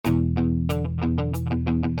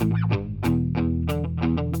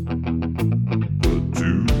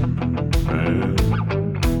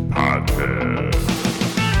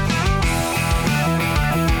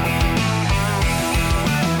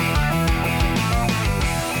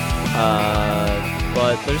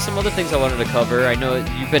But there's some other things I wanted to cover. I know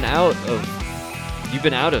you've been out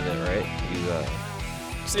of it, right? You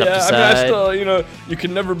stepped aside. I still, you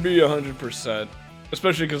can never be 100%,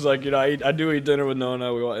 especially because, like, I do eat dinner with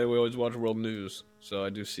Nona. We always watch world news, so I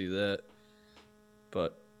do see that.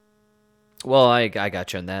 But, well, I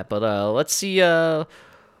got you on that. But let's see.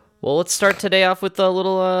 Well, let's start today off with a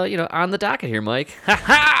little, on the docket here, Mike.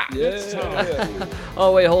 yeah.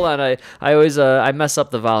 Oh wait, hold on. I always I mess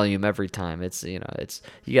up the volume every time. It's you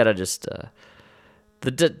gotta just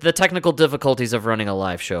the technical difficulties of running a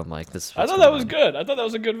live show, Mike. I thought that was good. I thought that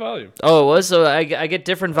was a good volume. Oh, it was. So I get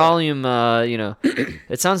different volume.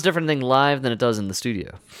 It sounds different thing live than it does in the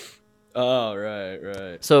studio. Oh,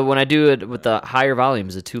 right. So when I do it with the higher volume,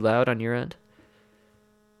 is it too loud on your end?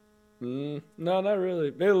 No, not really.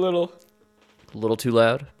 Maybe a little. A little too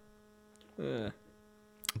loud? Yeah.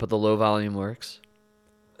 But the low volume works?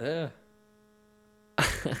 Yeah.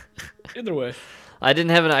 Either way. I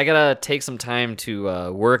gotta take some time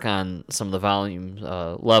to work on some of the volume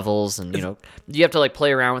levels, and, you have to, like,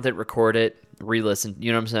 play around with it, record it, re-listen,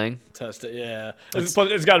 you know what I'm saying? Test it, yeah. It's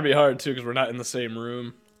got to be hard, too, because we're not in the same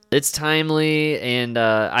room. It's timely, and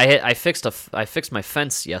I fixed my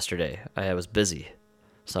fence yesterday. I was busy.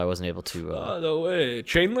 So I wasn't able to... oh, no way.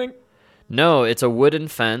 Chain link? No, it's a wooden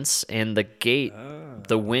fence, and the gate,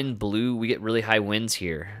 the wind blew. We get really high winds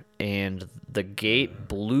here, and the gate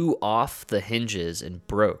blew off the hinges and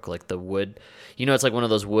broke, like the wood. It's like one of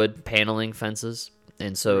those wood paneling fences.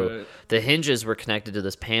 And so the hinges were connected to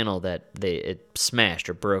this panel that it smashed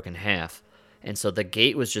or broke in half. And so the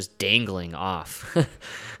gate was just dangling off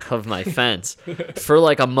of my fence for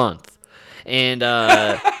like a month. And...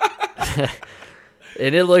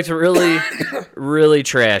 and it looked really, really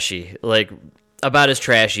trashy, like about as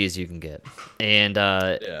trashy as you can get. And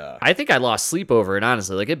I think I lost sleep over it,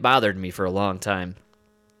 honestly. Like, it bothered me for a long time.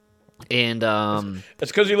 And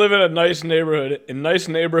it's because you live in a nice neighborhood. In nice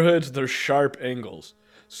neighborhoods, there's sharp angles.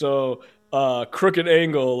 So crooked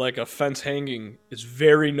angle, like a fence hanging, is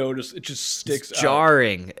very noticeable. It just sticks out.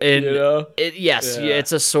 Jarring. And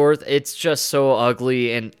it's a sore. It's just so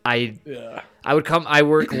ugly. And I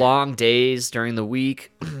work long days during the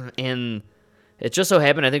week, and it just so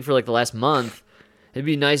happened, I think, for like the last month, it'd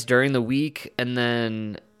be nice during the week, and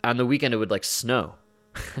then on the weekend it would like snow.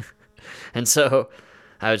 And so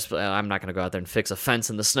I'm not going to go out there and fix a fence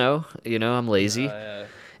in the snow. I'm lazy.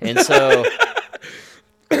 And so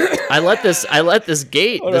I let this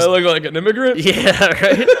gate. I look like an immigrant? Yeah,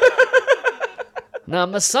 right. No,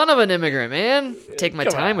 I'm the son of an immigrant, man. Take my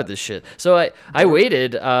time with this shit. So I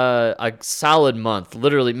waited a solid month,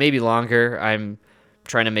 literally, maybe longer. I'm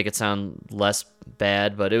trying to make it sound less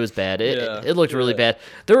bad, but it was bad. It looked really bad.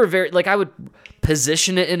 There were I would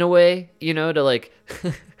position it in a way, to like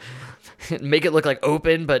make it look like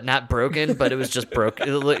open but not broken, but it was just broken.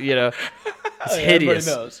 It's hideous.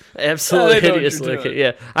 Everybody knows. Absolutely hideous looking.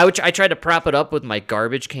 Yeah. I tried to prop it up with my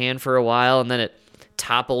garbage can for a while, and then it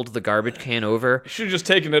toppled the garbage can over. You should have just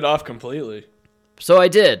taken it off completely. So I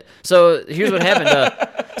did. So here's what happened.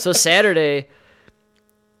 So Saturday,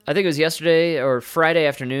 I think it was yesterday or Friday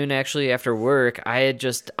afternoon, actually, after work, I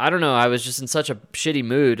was just in such a shitty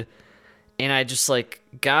mood, and I just like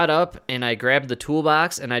got up and I grabbed the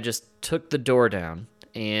toolbox and I just took the door down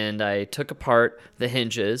and I took apart the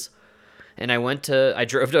hinges, and I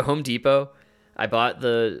drove to Home Depot. I bought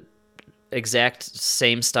the exact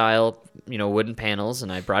same style, wooden panels,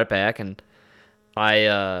 and I brought it back, and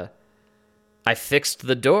I fixed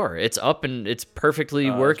the door. It's up and it's perfectly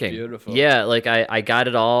working. Beautiful. Yeah, like I got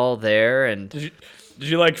it all there. And did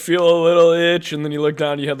you like feel a little itch, and then you looked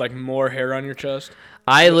down, and you had like more hair on your chest?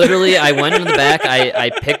 I went in the back. I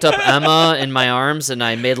picked up Emma in my arms, and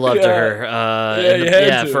I made love to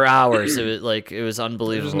her. For hours. It was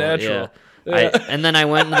unbelievable. It was natural. Yeah. And then I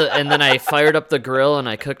went and then I fired up the grill and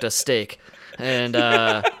I cooked a steak. And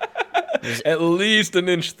at least an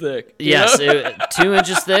inch thick. Yes, 2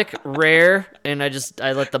 inches thick, rare, and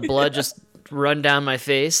I let the blood just run down my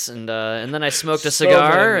face, and then I smoked a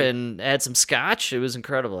cigar and had some scotch. It was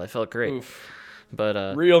incredible. I felt great. Oof.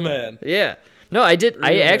 But real man. Yeah. No, I did.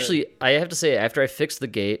 I have to say, after I fixed the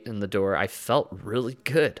gate and the door, I felt really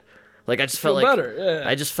good. Like, I just felt like better. Yeah.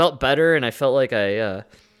 I just felt better, and I felt like I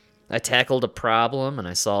tackled a problem and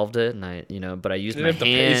I solved it, and but I used my hands. You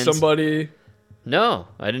didn't have to pay somebody. No,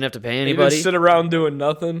 I didn't have to pay anybody. You didn't sit around doing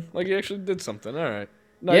nothing. Like, you actually did something. All right.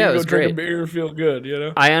 Now you it was go drink great. a beer and feel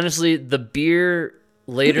good, I honestly, the beer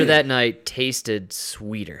later that night tasted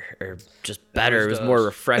sweeter or just better. It was more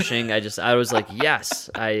refreshing. I was like, yes.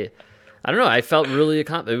 I don't know. I felt really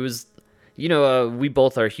accomplished. It was, we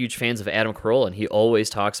both are huge fans of Adam Carolla, and he always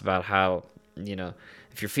talks about how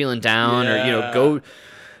if you're feeling down or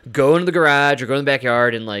go into the garage or go in the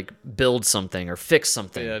backyard and like build something or fix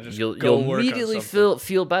something. Yeah, just you'll work immediately on something.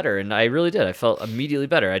 feel better, and I really did. I felt immediately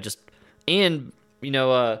better.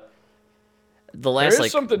 The last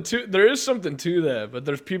There is something to that, but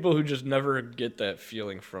there's people who just never get that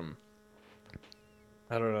feeling from.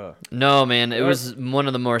 I don't know. No, man, it was one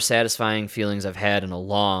of the more satisfying feelings I've had in a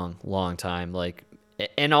long, long time. Like,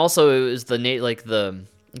 and also it was the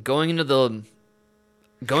going into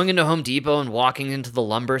Home Depot and walking into the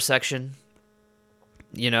lumber section,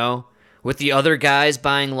 with the other guys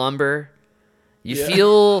buying lumber. You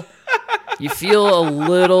feel a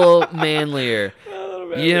little manlier.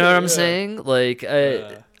 You know what I'm saying? Like,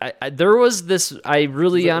 there was this. I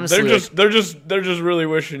really honestly. They're just really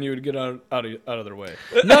wishing you would get out of their way.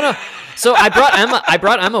 No. So I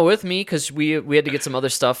brought Emma with me because we had to get some other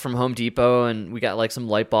stuff from Home Depot, and we got like some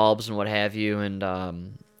light bulbs and what have you, and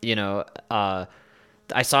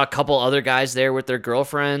I saw a couple other guys there with their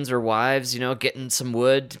girlfriends or wives, getting some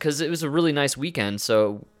wood because it was a really nice weekend.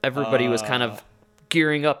 So everybody was kind of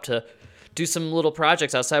gearing up to do some little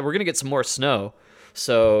projects outside. We're gonna get some more snow.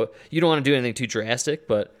 So you don't want to do anything too drastic,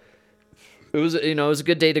 but it was a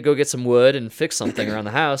good day to go get some wood and fix something around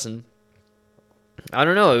the house. And I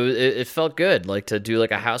don't know, it felt good, like to do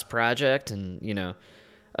like a house project and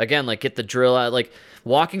again, like get the drill out, like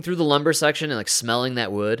walking through the lumber section and like smelling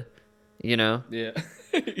that wood, Yeah. Yeah.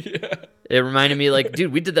 It reminded me, like,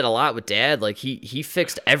 dude, we did that a lot with Dad. Like he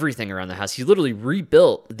fixed everything around the house. He literally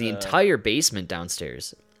rebuilt the entire basement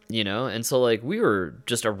downstairs. And so like we were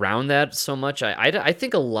just around that so much. I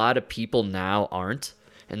think a lot of people now aren't,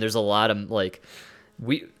 and there's a lot of like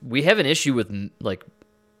we have an issue with like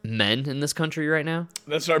men in this country right now.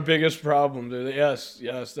 That's our biggest problem, dude. Yes,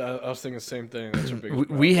 I was thinking the same thing. That's our biggest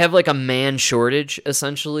problem. We have like a man shortage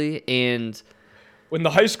essentially, and when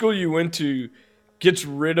the high school you went to gets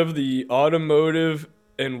rid of the automotive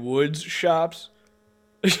and woods shops.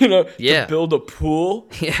 To build a pool.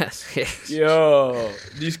 Yes. Yo,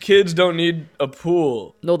 these kids don't need a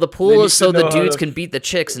pool. No, the pool is so the dudes can beat the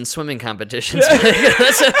chicks in swimming competitions. Feel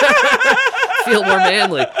more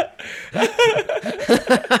manly.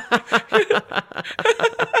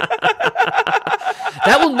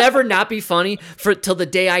 That will never not be funny till the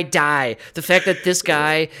day I die. The fact that this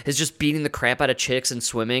guy is just beating the crap out of chicks and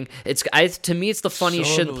swimming. To me, it's the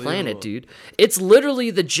funniest shit on the planet, dude. It's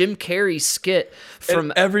literally the Jim Carrey skit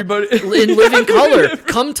from and everybody in Living Color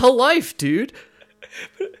come to life, dude.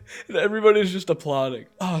 Everybody's just applauding.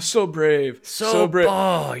 Oh, so brave. So brave.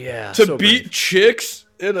 Oh, yeah. To beat chicks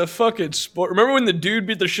in a fucking sport. Remember when the dude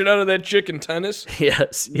beat the shit out of that chick in tennis?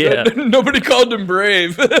 Yes. Yeah. Nobody called him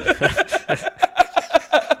brave.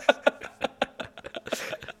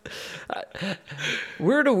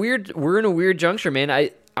 We're in a weird juncture, man.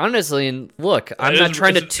 I honestly, and look, I'm not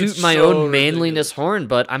trying to toot my own manliness horn,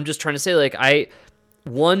 but I'm just trying to say, like, I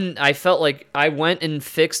felt like I went and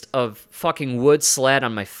fixed a fucking wood slat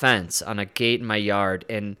on my fence on a gate in my yard,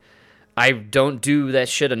 and I don't do that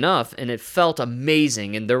shit enough, and it felt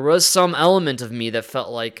amazing. And there was some element of me that felt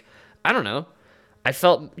like, I don't know, I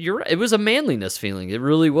felt you're right. It was a manliness feeling. It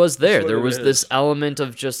really was there. There was this element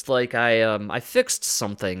of just like I fixed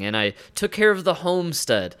something and I took care of the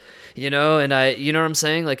homestead, and you know what I'm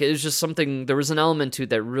saying? Like it was just something. There was an element to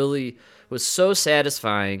it that really was so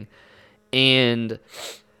satisfying. And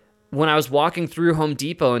when I was walking through Home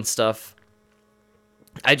Depot and stuff,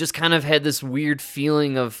 I just kind of had this weird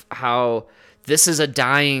feeling of how this is a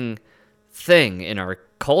dying thing in our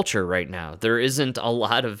culture right now. There isn't a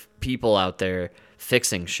lot of people out there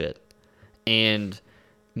fixing shit. And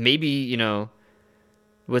maybe,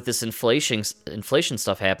 with this inflation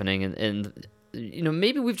stuff happening and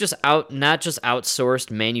maybe we've just not just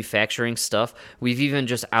outsourced manufacturing stuff, we've even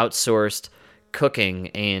just outsourced cooking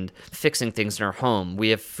and fixing things in our home. We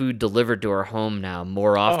have food delivered to our home now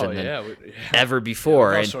more often than ever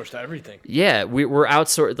before. We've outsourced everything. Yeah, we're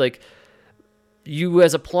outsourced. Like, you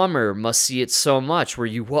as a plumber must see it so much where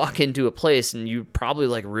you walk into a place and you probably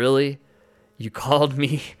like, really? You called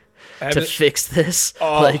me to fix this?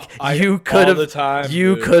 You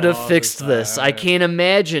could have fixed this. I can't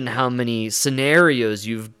imagine how many scenarios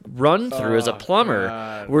you've run through as a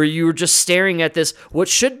plumber where you were just staring at this, what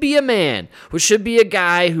should be a man, what should be a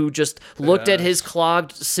guy who just looked at his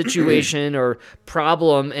clogged situation or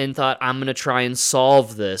problem and thought, I'm going to try and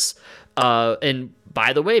solve this. And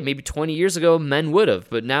by the way, maybe 20 years ago, men would have,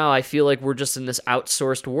 but now I feel like we're just in this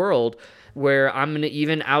outsourced world where I'm going to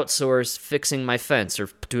even outsource fixing my fence or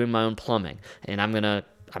doing my own plumbing. And I'm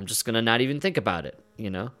just going to not even think about it.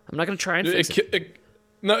 I'm not going to try and fix it.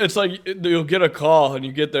 No, it's like you'll get a call and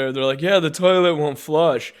you get there. They're like, yeah, the toilet won't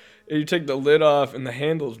flush. and you take the lid off, and the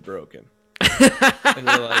handle's broken. And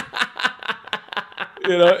you're like,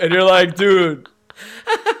 and you're like, dude,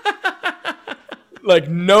 like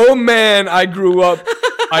no man I grew up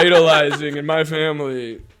idolizing in my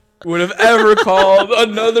family would have ever called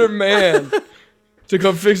another man to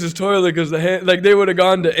come fix his toilet because they would have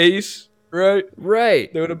gone to Ace, right?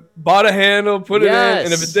 Right. They would have bought a handle, put it in,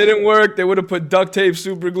 and if it didn't work, they would have put duct tape,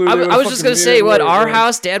 super glue. I was just gonna say, our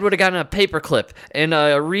house, Dad would have gotten a paper clip and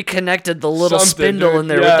reconnected the little spindle in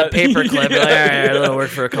there with the paper clip. Like, all right, it'll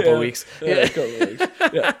work for a couple weeks. A couple weeks.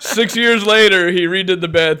 Yeah. 6 years later, he redid the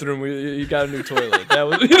bathroom. He got a new toilet. That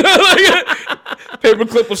was, paper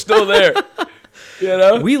clip was still there.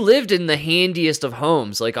 We lived in the handiest of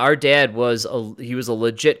homes. Like our dad was a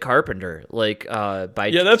legit carpenter. Like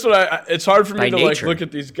that's what it's hard for me to like look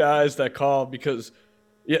at these guys that call because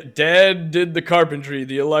Dad did the carpentry,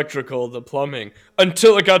 the electrical, the plumbing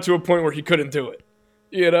until it got to a point where he couldn't do it.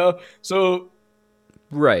 So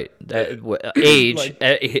right, age like,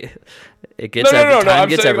 it gets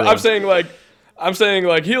no. I'm saying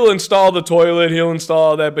like he'll install the toilet, he'll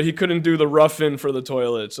install that, but he couldn't do the rough-in for the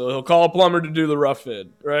toilet, so he'll call a plumber to do the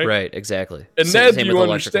rough-in, right? Right, exactly. And then you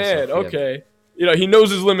understand, stuff, okay, he knows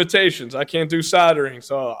his limitations. I can't do soldering,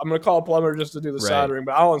 so I'm gonna call a plumber just to do the soldering,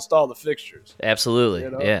 but I'll install the fixtures. Absolutely,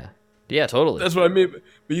 yeah, totally. That's what I mean.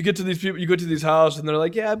 But you get to these people, you go to these houses, and they're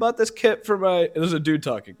like, "Yeah, I bought this kit for my." And this is a dude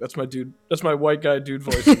talking. That's my dude. That's my white guy dude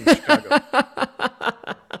voice in Chicago.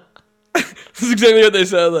 This is exactly what they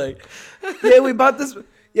sound like. Yeah, we bought this.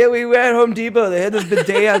 Yeah, we were at Home Depot. They had this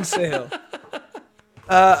bidet on sale.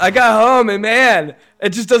 I got home and man, it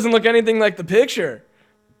just doesn't look anything like the picture.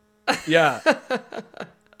 Yeah.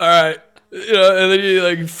 All right. And then you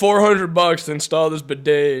like $400 to install this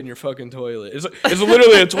bidet in your fucking toilet. It's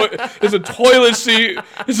literally it's a toilet seat.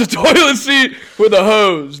 It's a toilet seat with a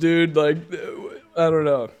hose, dude. Like I don't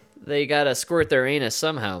know. They gotta squirt their anus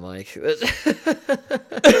somehow, Mike.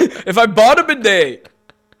 If I bought a bidet,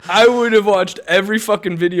 I would have watched every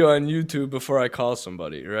fucking video on YouTube before I call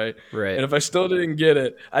somebody, right? Right. And if I still didn't get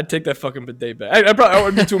it, I'd take that fucking bidet back. I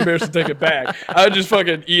would be too embarrassed to take it back. I would just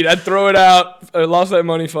fucking eat. I'd throw it out. I lost that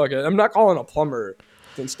money. Fuck it. I'm not calling a plumber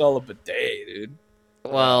to install a bidet, dude.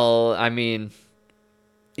 Well, I mean,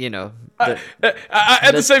 at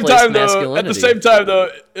the same time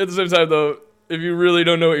though, if you really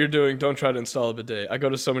don't know what you're doing, don't try to install a bidet. I go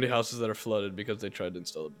to so many houses that are flooded because they tried to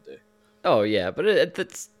install a bidet. Oh yeah, but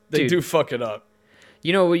they do fuck it up.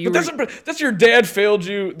 That's your dad failed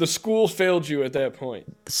you. The school failed you at that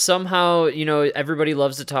point. Somehow, everybody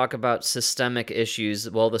loves to talk about systemic issues.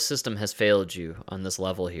 Well, the system has failed you on this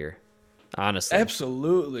level here. Honestly,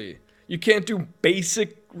 absolutely. You can't do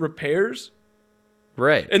basic repairs.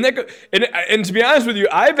 Right. And to be honest with you,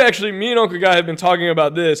 me and Uncle Guy have been talking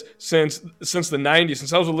about this since the 90s,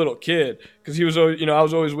 since I was a little kid, because he was, I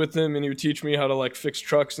was always with him, and he would teach me how to like fix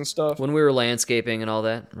trucks and stuff. When we were landscaping and all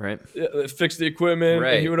that, right? Yeah, fix the equipment.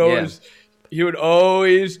 Right. And he would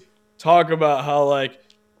always talk about how like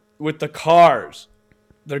with the cars,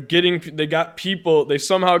 they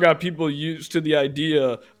somehow got people used to the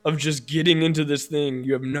idea of just getting into this thing.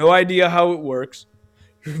 You have no idea how it works.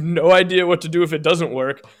 You have no idea what to do if it doesn't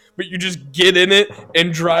work, but you just get in it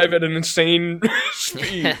and drive at an insane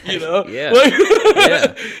speed,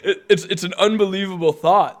 Yeah. It's an unbelievable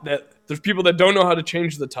thought that there's people that don't know how to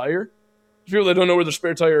change the tire. There's people that don't know where the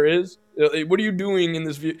spare tire is. What are you doing in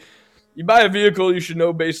this vehicle? You buy a vehicle, you should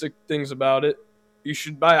know basic things about it. You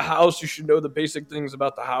should buy a house, you should know the basic things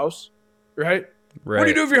about the house, right? What do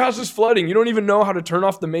you do if your house is flooding? You don't even know how to turn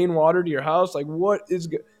off the main water to your house? Like, what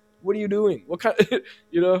are you doing? What kind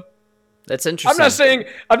That's interesting.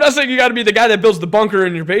 I'm not saying you got to be the guy that builds the bunker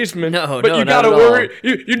in your basement. But you got to worry.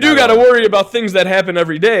 You do got to worry about things that happen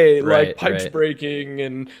every day, like pipes breaking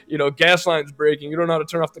and gas lines breaking. You don't know how to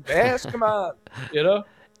turn off the gas. Come on,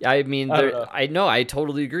 I mean, I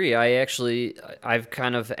totally agree. I've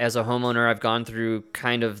kind of, as a homeowner, I've gone through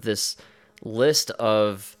kind of this list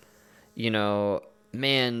of,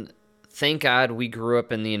 man, thank God we grew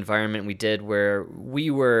up in the environment we did where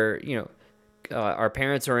we were, our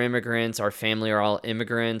parents are immigrants, our family are all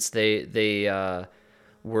immigrants. They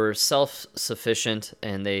were self-sufficient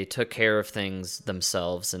and they took care of things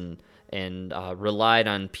themselves and relied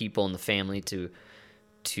on people in the family to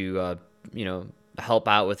help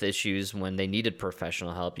out with issues when they needed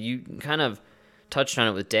professional help. You kind of touched on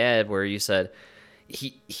it with Dad where you said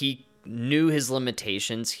he knew his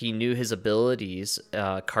limitations, he knew his abilities,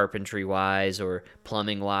 carpentry wise or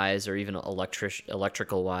plumbing wise or even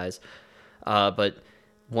electrical wise, but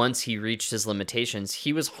once he reached his limitations,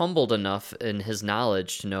 he was humbled enough in his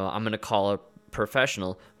knowledge to know, I'm going to call a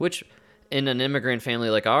professional, which in an immigrant family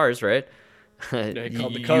like ours, right? Yeah, you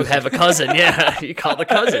called the You cousin. have a cousin, yeah. You call the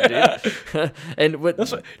cousin, dude. And what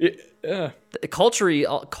That's what, yeah.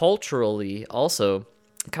 culturally also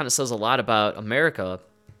kind of says a lot about America,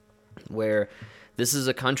 where this is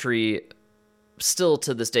a country still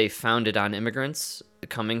to this day founded on immigrants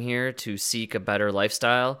coming here to seek a better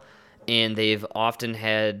lifestyle, and they've often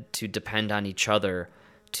had to depend on each other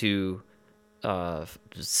to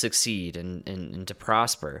succeed and to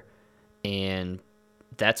prosper. And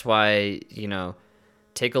that's why,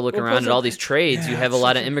 take a look around at all these trades. You have a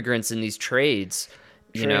lot of immigrants in these trades,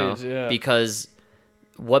 because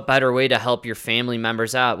what better way to help your family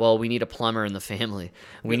members out? Well, we need a plumber in the family.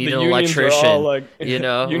 We need an electrician. Are all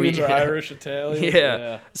unions are Irish, Italian.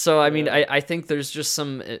 Yeah. So, I mean, I think there's just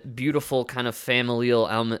some beautiful kind of familial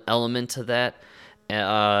element to that.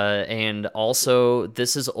 And also,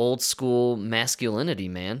 this is old school masculinity,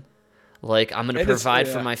 man. Like, I'm going to provide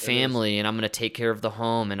for my family, and I'm going to take care of the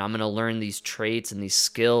home, and I'm going to learn these traits and these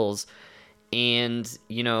skills. And,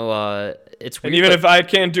 it's weird. And even if I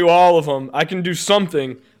can't do all of them, I can do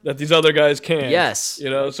something that these other guys can't. Yes.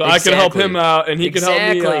 So exactly. I can help him out, and he can help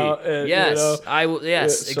me out. And,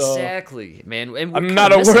 Yes. Exactly, man. And I'm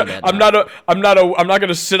not going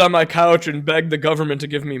to sit on my couch and beg the government to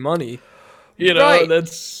give me money. Right.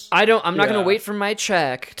 That's. I'm not going to wait for my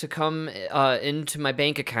check to come into my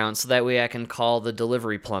bank account so that way I can call the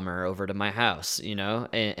delivery plumber over to my house,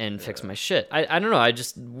 and fix my shit. I don't know.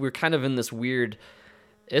 We're kind of in this weird.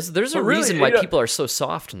 There's a reason why people are so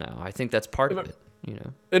soft now. I think that's part of it.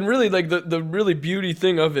 And really, like the really beauty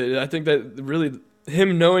thing of it, I think that really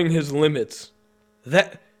him knowing his limits.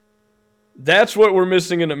 That's what we're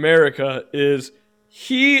missing in America is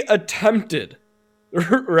he attempted,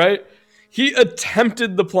 right? He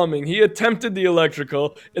attempted the plumbing, he attempted the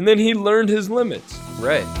electrical, and then he learned his limits.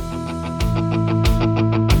 Right.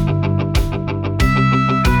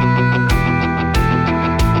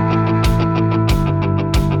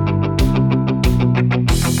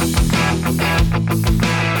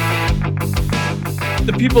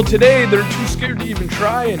 The people today, they're too scared to even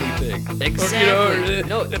try anything. Exactly.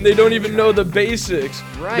 And they don't even know the basics.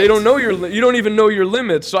 Right. They don't know you don't even know your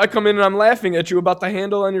limits. So I come in and I'm laughing at you about the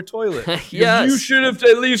handle on your toilet. Yes. You should have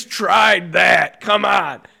at least tried that. Come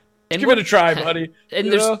on. Give it a try, buddy.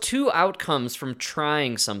 And there's two outcomes from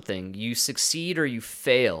trying something. You succeed or you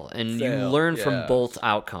fail. And you learn from both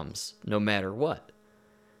outcomes, no matter what.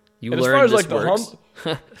 You and learn as far as this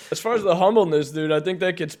works. As far as the humbleness, dude, I think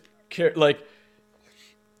that gets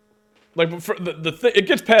it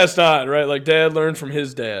gets passed on, right? Like dad learned from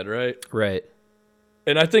his dad, right? Right.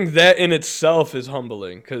 And I think that in itself is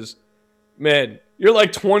humbling because, man, you're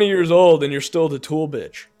like 20 years old and you're still the tool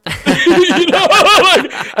bitch.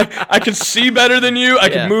 I can see better than you. I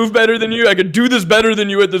can move better than you. I can do this better than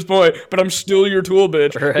you at this point, but I'm still your tool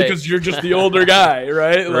bitch because you're just the older guy,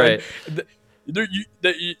 right? Right.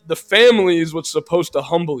 The family is what's supposed to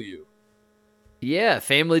humble you. Yeah,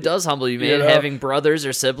 family does humble you, man. Having brothers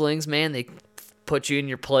or siblings, man, they put you in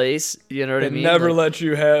your place. You know what I mean? Never let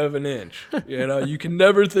you have an inch. You can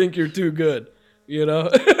never think you're too good.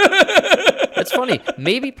 It's funny.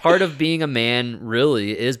 Maybe part of being a man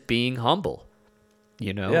really is being humble.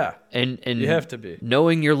 Yeah. And you have to be.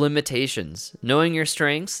 Knowing your limitations, knowing your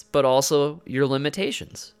strengths, but also your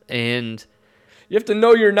limitations. And you have to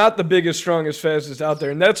know you're not the biggest, strongest, fastest out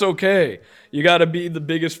there, and that's okay. You got to be the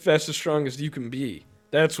biggest, fastest, strongest you can be.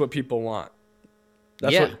 That's what people want.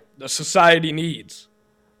 That's what the society needs.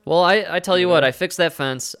 Well, I tell you what, I fixed that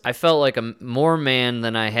fence. I felt like a more man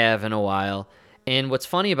than I have in a while. And what's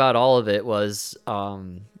funny about all of it was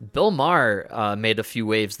Bill Maher made a few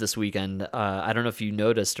waves this weekend. I don't know if you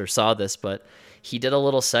noticed or saw this, but he did a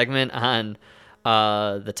little segment on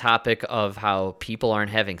the topic of how people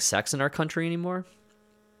aren't having sex in our country anymore.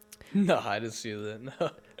 No, I didn't see that. No.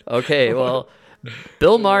 Okay, well,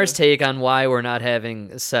 Bill Maher's take on why we're not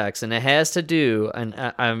having sex, and it has to do, and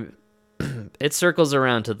it circles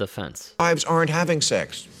around to the fence. Wives aren't having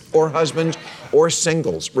sex, or husbands, or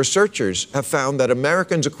singles. Researchers have found that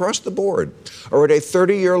Americans across the board are at a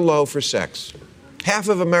 30-year low for sex. Half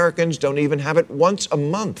of Americans don't even have it once a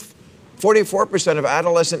month. 44% of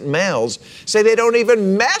adolescent males say they don't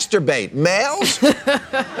even masturbate. Males?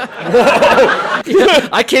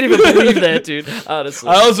 I can't even believe that, dude, honestly.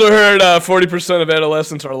 I also heard 40% of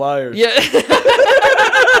adolescents are liars. Yeah.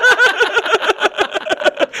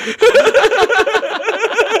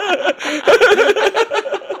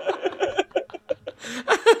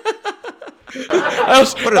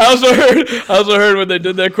 I also heard when they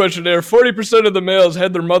did that questionnaire, 40% of the males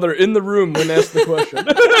had their mother in the room when asked the question.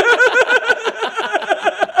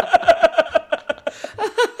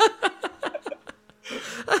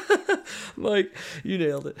 Like, You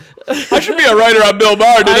nailed it. I should be a writer on Bill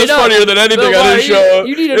Maher, dude. I That's know. funnier than anything Bill on Maher, his show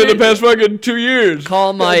you need in the past fucking 2 years.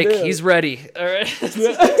 Call Mike. Goddamn. He's ready. All right.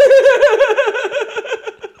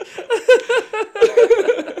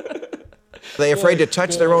 Are they afraid to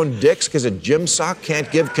touch their own dicks because a gym sock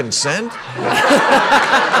can't give consent?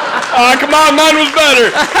 Oh, come on, mine was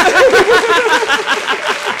better.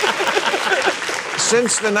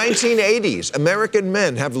 Since the 1980s, American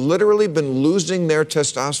men have literally been losing their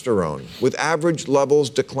testosterone, with average levels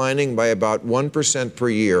declining by about 1% per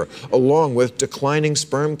year, along with declining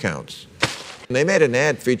sperm counts. They made an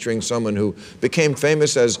ad featuring someone who became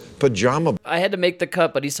famous as Pajama I had to make the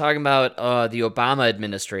cut, but he's talking about the Obama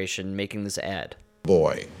administration making this ad.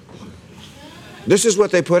 Boy. This is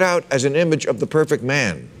what they put out as an image of the perfect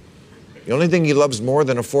man. The only thing he loves more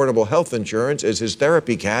than affordable health insurance is his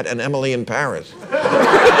therapy cat and Emily in Paris. I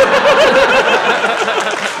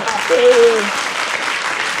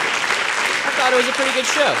thought it was a pretty good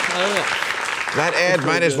show. I don't know. That ad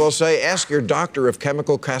might as well say, ask your doctor if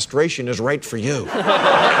chemical castration is right for you.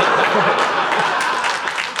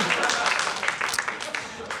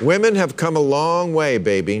 Women have come a long way,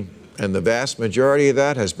 baby, and the vast majority of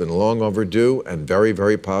that has been long overdue and very,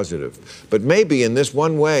 very positive. But maybe in this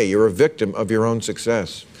one way, you're a victim of your own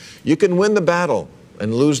success. You can win the battle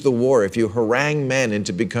and lose the war if you harangue men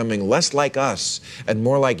into becoming less like us and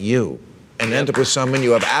more like you, and end up with someone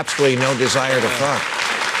you have absolutely no desire to fuck.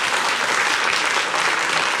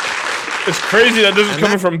 It's crazy that this is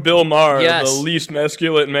coming from Bill Maher, Yes. the least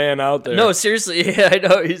masculine man out there. No, seriously, yeah, I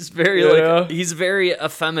know. He's very Yeah. he's very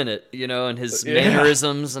effeminate, you know, and his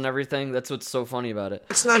mannerisms and everything. That's what's so funny about it.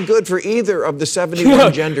 It's not good for either of the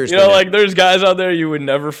 71 genders. You know, like there's guys out there you would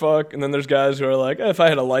never fuck, and then there's guys who are like, if I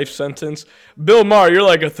had a life sentence, Bill Maher, you're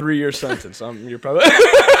like a 3-year sentence. You're probably.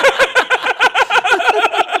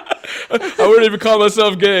 I wouldn't even call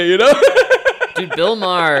myself gay, you know. Dude, Bill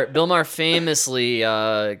Maher famously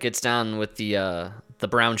gets down with the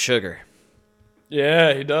brown sugar.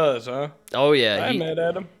 Yeah, he does, huh? Oh yeah, I'm mad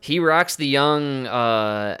at him. he rocks the young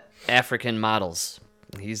African models.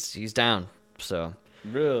 He's down. So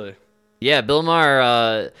Really? yeah, Bill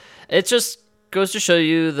Maher. It just goes to show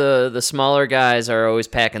you the smaller guys are always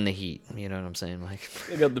packing the heat. You know what I'm saying? Like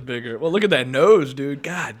They got the bigger. Well, look at that nose, dude.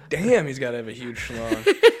 God damn, he's got to have a huge schlong.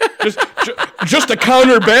 just to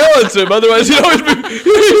counterbalance him. Otherwise, he'd always be.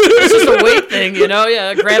 it's just a weight thing, you know?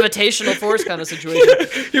 Yeah, gravitational force kind of situation.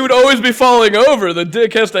 He would always be falling over. The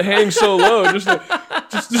dick has to hang so low just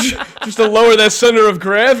to lower that center of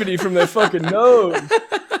gravity from that fucking nose.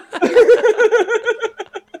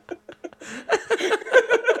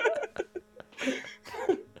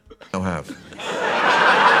 Don't have.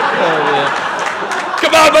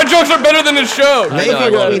 Come on, my jokes are better than his show. Maybe I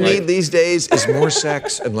what we love it. need these days is more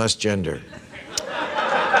sex and less gender.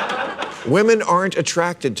 Women aren't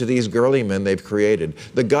attracted to these girly men they've created.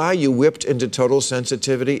 The guy you whipped into total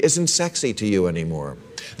sensitivity isn't sexy to you anymore.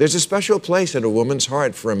 There's a special place in a woman's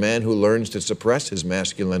heart for a man who learns to suppress his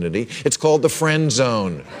masculinity. It's called the friend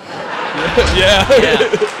zone. Yeah.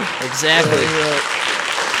 Exactly.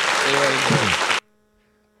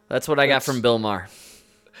 That's what I got from Bill Maher.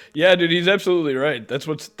 Yeah, dude, he's absolutely right. That's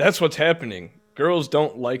what's happening. Girls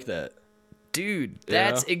don't like that. Dude,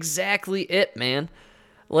 that's exactly it, man.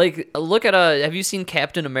 Like, look at have you seen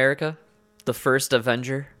Captain America? The first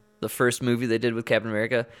Avenger? The first movie they did with Captain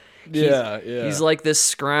America? He's like this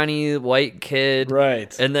scrawny white kid.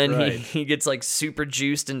 Right. And then right. he gets like super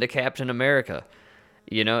juiced into Captain America.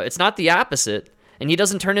 You know, it's not the opposite. And he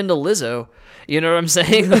doesn't turn into Lizzo. You know what I'm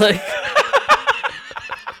saying? Like,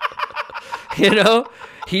 you know,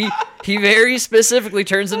 he very specifically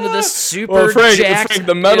turns into this super jacked. Frank,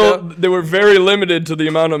 the metal, you know? they were very limited to the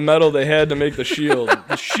amount of metal they had to make the shield.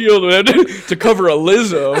 The shield had to cover a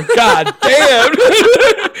Lizzo. God damn.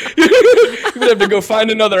 You would have to go find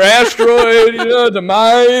another asteroid, you know, to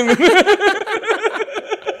mine.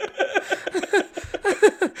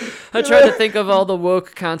 I try to think of all the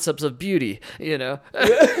woke concepts of beauty, you know.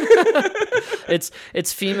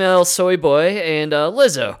 It's female soy boy and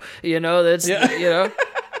Lizzo, you know. That's you know.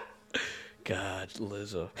 God,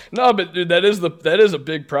 Lizzo. No, but dude, that is a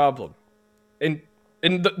big problem, and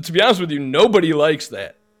to be honest with you, nobody likes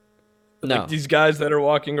that. No, Like these guys that are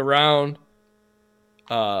walking around.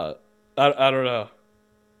 I don't know.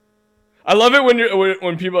 I love it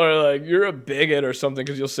when people are like, "You're a bigot" or something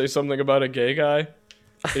because you'll say something about a gay guy.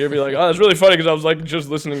 And you'll be like, "Oh, it's really funny because I was like just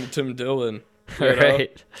listening to Tim Dillon." You know?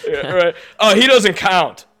 right? Yeah, right. Oh, he doesn't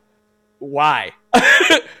count. Why?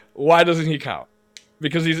 Why doesn't he count?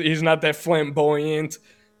 Because he's not that flamboyant,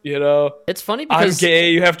 you know. It's funny because I'm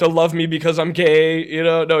gay. You have to love me because I'm gay, you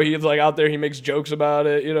know. No, he's like out there. He makes jokes about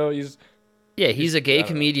it, you know. Yeah, he's a gay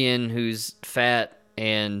comedian who's fat,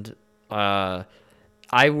 and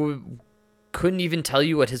couldn't even tell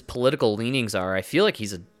you what his political leanings are. I feel like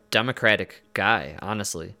he's a Democratic guy,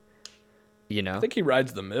 honestly. You know? I think he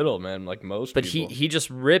rides the middle, man, like most people. But he just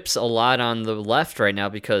rips a lot on the left right now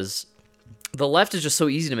because the left is just so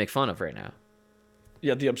easy to make fun of right now.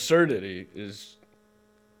 Yeah, the absurdity is...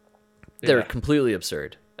 They're completely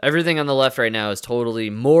absurd. Everything on the left right now is totally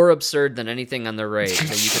more absurd than anything on the right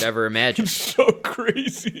that you could ever imagine. It's so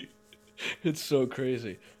crazy. It's so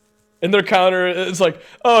crazy. And their counter, it's like,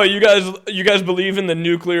 oh, you guys believe in the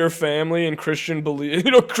nuclear family and Christian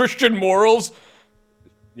Christian morals?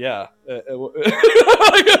 Yeah.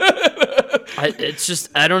 It's just,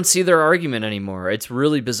 I don't see their argument anymore. It's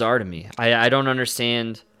really bizarre to me. I don't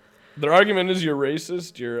understand. Their argument is you're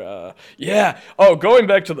racist. Yeah. Oh, going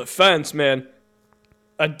back to the fence, man.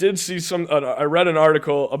 I did see I read an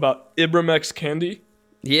article about Ibram X. Kendi.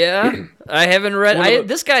 Yeah, I haven't read.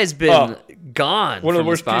 This guy's been gone. One of the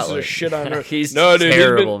worst spotlight. pieces of shit on earth. He's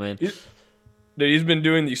terrible, man. He's been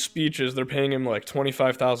doing these speeches. They're paying him like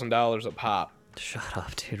 $25,000 a pop. Shut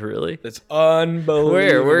up, dude. Really? It's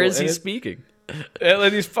unbelievable. Where is he speaking? At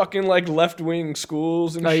like these fucking like left-wing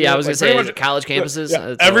schools and shit. Yeah, I was like, gonna say college campuses.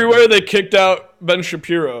 Yeah. Everywhere they kicked out Ben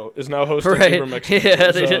Shapiro is now hosting Ibram X.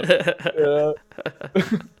 Kendi.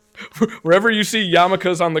 Yeah. Wherever you see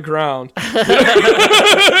yarmulkes on the ground.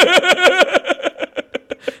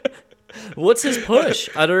 What's his push?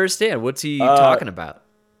 I don't understand. What's he talking about?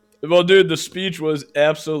 Well, dude, the speech was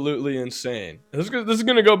absolutely insane. This is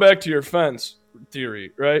going to go back to your fence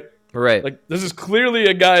theory, right? Right. Like, this is clearly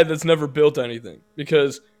a guy that's never built anything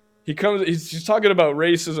because he's talking about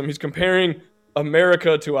racism. He's comparing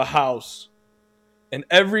America to a house. And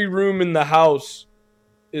every room in the house,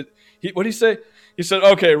 what did he say? He said,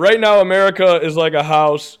 okay, right now America is like a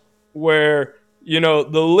house where,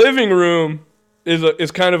 the living room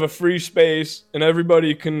is kind of a free space and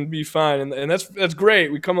everybody can be fine. And that's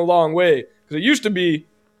great. We come a long way. Because it used to be,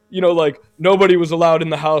 like nobody was allowed in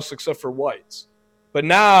the house except for whites. But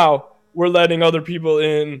now we're letting other people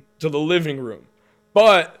in to the living room.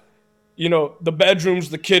 But, the bedrooms,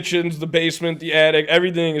 the kitchens, the basement, the attic,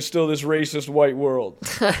 everything is still this racist white world.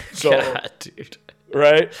 So, God, dude.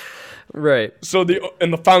 Right? Right. So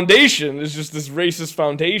the foundation is just this racist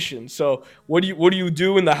foundation. So what do you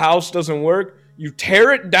do when the house doesn't work? You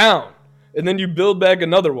tear it down and then you build back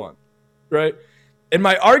another one, right? And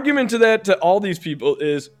my argument to all these people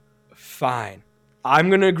is, fine, I'm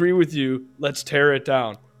going to agree with you. Let's tear it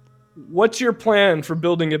down. What's your plan for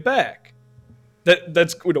building it back?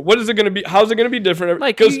 That's what is it going to be? How's it going to be different?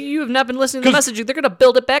 Mike, you have not been listening to the message. They're going to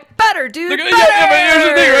build it back better, dude. Better! Yeah, but here's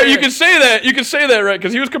the thing, right? You can say that, right?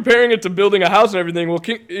 Because he was comparing it to building a house and everything. Well,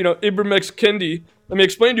 Ibram X. Kendi, let me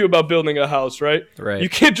explain to you about building a house, right? Right. You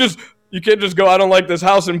can't just go, I don't like this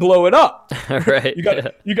house, and blow it up. Right. You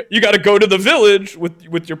got to go to the village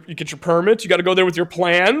you get your permits. You got to go there with your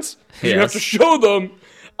plans. Yes. You have to show them.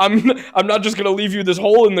 I'm not just going to leave you this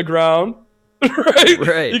hole in the ground.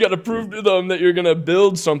 Right. You got to prove to them that you're going to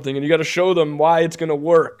build something, and you got to show them why it's going to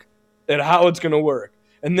work and how it's going to work.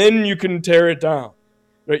 And then you can tear it down.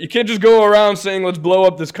 Right? You can't just go around saying, let's blow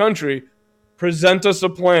up this country. Present us a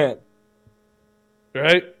plan.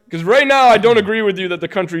 Right? Because right now, I don't agree with you that the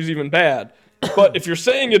country's even bad. But if you're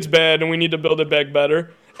saying it's bad and we need to build it back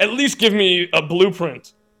better, at least give me a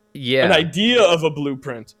blueprint. Yeah. An idea of a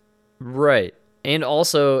blueprint. Right. And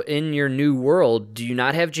also, in your new world, do you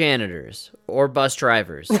not have janitors or bus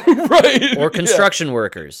drivers right. or construction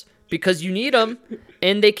workers? Because you need them,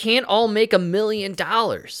 and they can't all make $1 million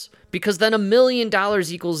because then $1 million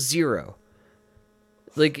equals zero.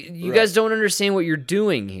 Like, you guys don't understand what you're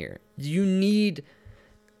doing here. You need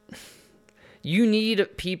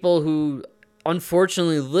people who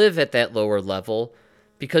unfortunately live at that lower level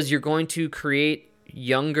because you're going to create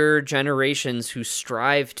younger generations who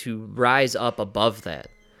strive to rise up above that.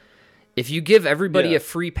 If you give everybody a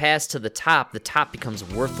free pass to the top becomes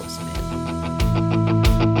worthless, man.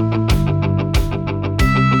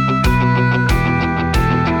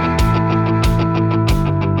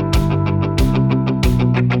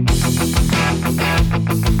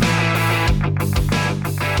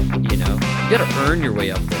 You gotta earn your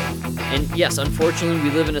way up there. And yes, unfortunately, we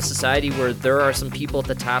live in a society where there are some people at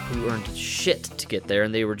the top who earned shit to get there,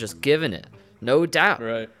 and they were just given it. No doubt.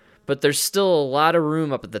 Right. But there's still a lot of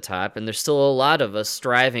room up at the top, and there's still a lot of us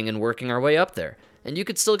striving and working our way up there. And you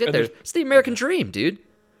could still get there. It's the American dream, dude.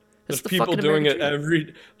 There's people doing it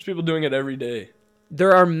every day.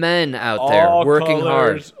 There are men out there All working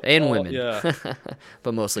colors, hard, and all- women, yeah.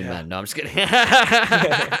 but mostly men. No, I'm just kidding.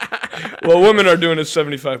 Well, women are doing it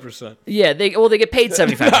 75%. Yeah, they get paid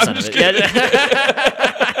 75% of it.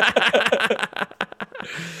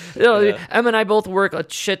 You know, Emma and I both work a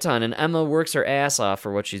shit ton, and Emma works her ass off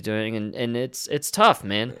for what she's doing, and it's tough,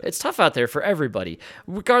 man. It's tough out there for everybody,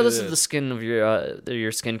 regardless of the skin of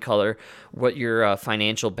your skin color, what your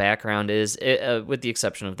financial background is, with the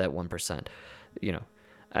exception of that 1%. You know,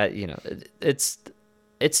 it's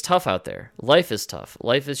tough out there. Life is tough.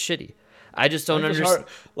 Life is shitty. I just don't understand.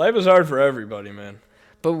 Life is hard for everybody, man.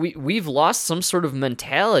 But we've lost some sort of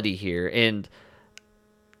mentality here, and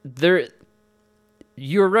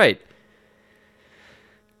you're right.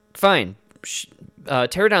 Fine,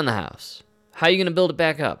 tear down the house. How are you gonna build it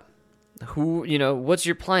back up? What's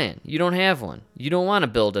your plan? You don't have one. You don't want to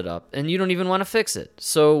build it up, and you don't even want to fix it.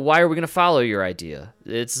 So why are we gonna follow your idea?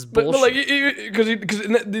 It's bullshit. But like,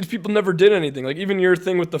 because these people never did anything. Like even your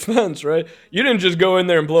thing with the fence, right? You didn't just go in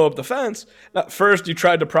there and blow up the fence. First, you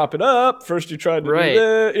tried to prop it up. First, you tried to do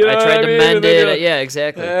that. You know I tried to mend it. Like, yeah,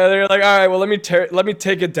 exactly. They're like, all right, well, let me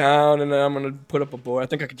take it down, and then I'm gonna put up a board. I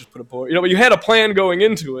think I could just put a board. But you had a plan going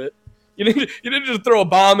into it. You didn't just throw a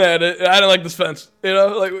bomb at it. I don't like this fence.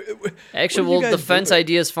 Actually, the fence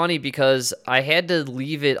idea is funny because I had to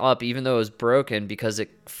leave it up even though it was broken because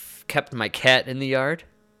it kept my cat in the yard.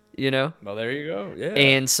 Well, there you go. Yeah.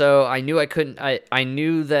 And so I knew I couldn't. I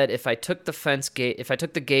knew that if I took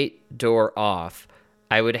the gate door off,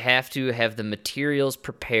 I would have to have the materials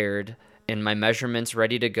prepared and my measurements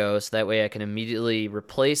ready to go, so that way I can immediately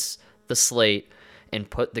replace the slate and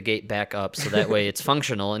put the gate back up, so that way it's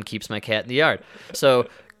functional and keeps my cat in the yard. So,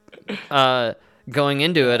 going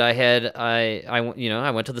into it,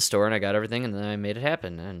 I went to the store and I got everything, and then I made it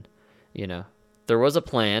happen. And there was a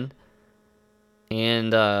plan,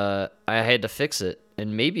 and I had to fix it.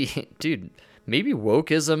 And maybe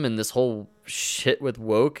wokeism and this whole shit with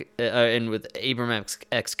woke and with Abram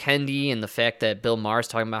X. Kendi and the fact that Bill Maher's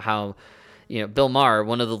talking about how. Bill Maher,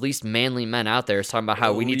 one of the least manly men out there, is talking about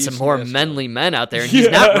how we need some more manly men out there, and he's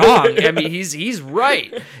not wrong. I mean, he's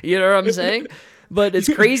right. You know what I'm saying? But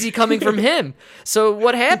it's crazy coming from him. So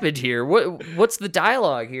what happened here? What's the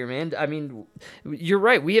dialogue here, man? I mean, you're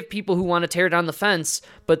right. We have people who want to tear down the fence,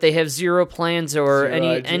 but they have zero plans or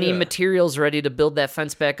any materials ready to build that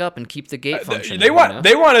fence back up and keep the gate functioning. They want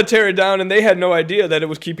to tear it down, and they had no idea that it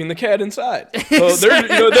was keeping the cat inside. So they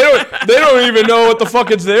don't even know what the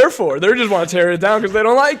fuck it's there for. They just want to tear it down because they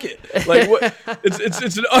don't like it. Like what? It's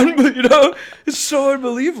it's so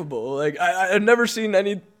unbelievable. Like I've never seen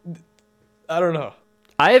any. I don't know.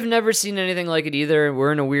 I have never seen anything like it either.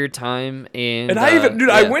 We're in a weird time, and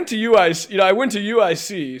I went to UIC. I went to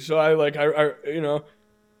UIC, so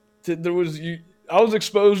I was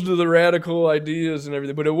exposed to the radical ideas and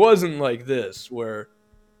everything, but it wasn't like this. Where,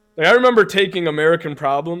 I remember taking American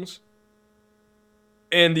Problems,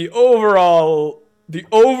 and the overall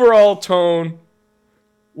tone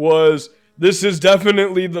was, this is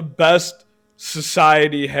definitely the best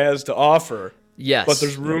society has to offer. Yes. But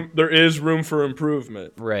there is room for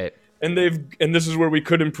improvement. Right. And this is where we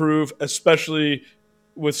could improve, especially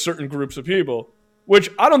with certain groups of people, which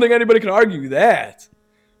I don't think anybody can argue that.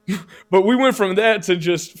 But we went from that to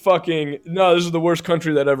just fucking, no, this is the worst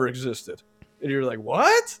country that ever existed. And you're like,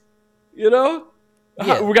 what? Yeah.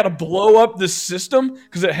 We got to blow up this system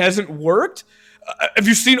because it hasn't worked? Have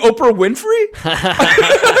you seen Oprah Winfrey?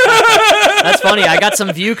 That's funny. I got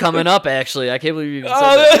some view coming up, actually. I can't believe you said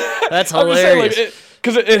that. That's hilarious.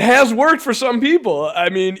 Because it has worked for some people. I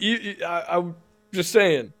mean, I'm just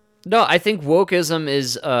saying. No, I think wokeism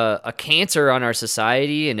is a cancer on our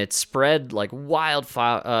society, and it's spread like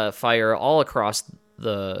wildfire all across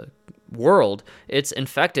the world. It's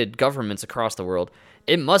infected governments across the world.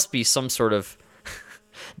 It must be some sort of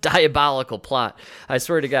diabolical plot, I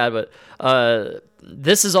swear to God. But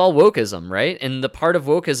this is all wokeism, right? And the part of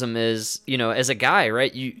wokeism is, as a guy,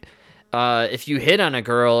 right, if you hit on a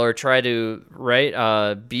girl or try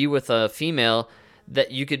to be with a female,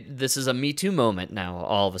 this is a Me Too moment now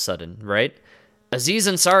all of a sudden, right? Aziz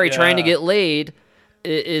Ansari trying to get laid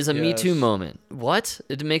is a Me Too moment. What?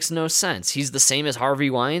 It makes no sense. He's the same as Harvey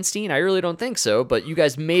Weinstein? I really don't think so, but you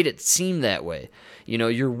guys made it seem that way.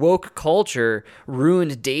 Your woke culture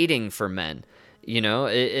ruined dating for men,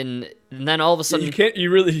 and then all of a sudden...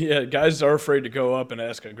 guys are afraid to go up and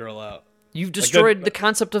ask a girl out. You've destroyed the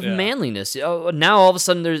concept of manliness. Now all of a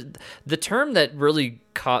sudden there's... The term that really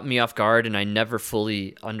caught me off guard and I never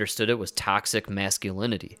fully understood it was toxic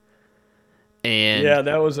masculinity. And yeah,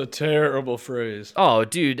 that was a terrible phrase. Oh,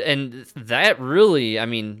 dude, and that really, I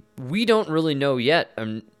mean, we don't really know yet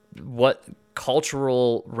what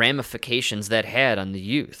cultural ramifications that had on the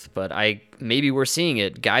youth. But maybe we're seeing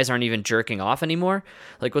it. Guys aren't even jerking off anymore.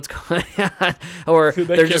 Like, what's going on? Or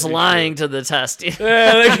they're just lying to the test. Yeah,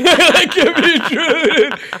 that can't be true.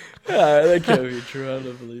 That can't be true. I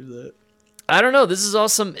don't believe that. I don't know.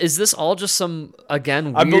 Is this all just some,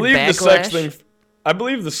 again, weird I believe backlash? the sex thing. I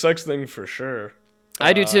believe the sex thing for sure.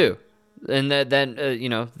 I do too. And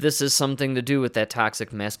this is something to do with that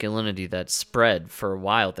toxic masculinity that spread for a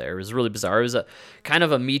while there. It was really bizarre. It was a kind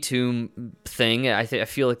of a Me Too thing. I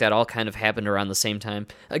feel like that all kind of happened around the same time.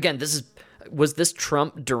 Again, was this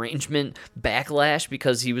Trump derangement backlash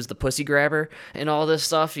because he was the pussy grabber and all this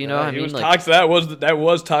stuff? You know, I mean, that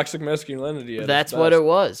was toxic masculinity. That's what it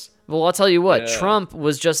was. Well, I'll tell you what. Yeah. Trump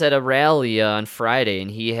was just at a rally on Friday,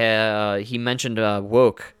 and he mentioned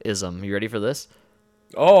wokeism. You ready for this?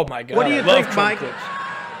 Oh my God! What do you think, Mike?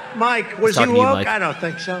 Mike, was he woke? Mike. I don't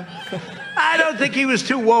think so. I don't think he was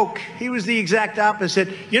too woke. He was the exact opposite.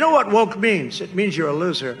 You know what woke means? It means you're a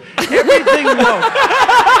loser. Everything woke.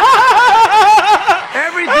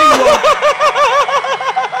 Everything woke.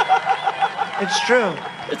 It's true.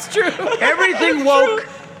 It's true. Everything woke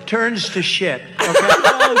turns to shit. Okay.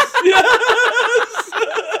 Yes.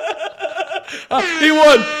 He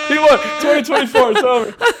won. 2024. It's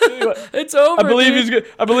over. It's over.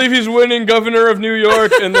 I believe he's winning governor of New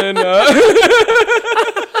York, and then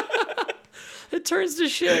it turns to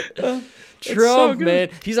shit. So Trump, man,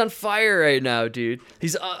 he's on fire right now, dude.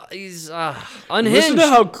 He's unhinged.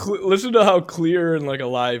 Listen to how clear and like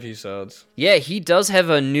alive he sounds. Yeah, he does have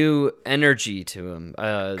a new energy to him.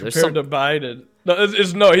 Compared to Biden.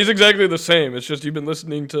 No, he's exactly the same. It's just you've been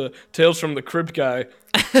listening to Tales from the Crypt guy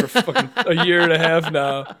for fucking a year and a half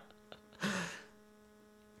now.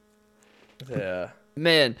 Yeah.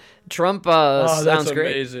 Man, Trump sounds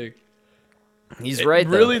great. Amazing. He's right,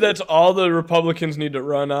 though. Really, that's all the Republicans need to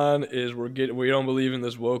run on is we don't believe in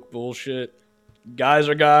this woke bullshit. Guys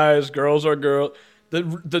are guys, girls are girls.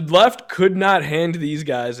 The left could not hand these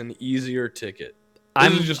guys an easier ticket.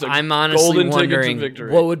 I'm honestly wondering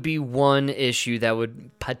what would be one issue that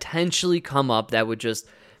would potentially come up that would just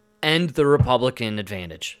end the Republican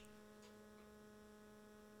advantage.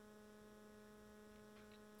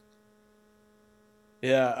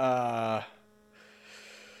 Yeah,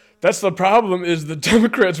 that's the problem is the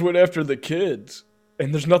Democrats went after the kids,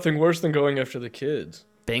 and there's nothing worse than going after the kids.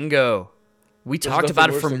 Bingo. We talked about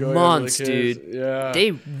it for months, dude. Yeah.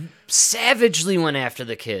 They savagely went after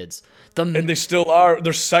the kids. And they still are.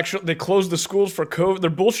 They closed the schools for COVID. They're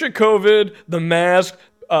bullshit COVID, the mask,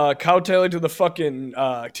 kowtowing to the fucking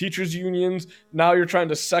teachers unions. Now you're trying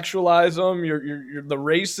to sexualize them. You're the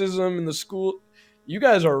racism in the school. You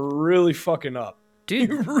guys are really fucking up. Dude,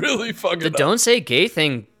 you're really fucking up. The don't say gay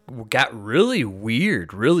thing got really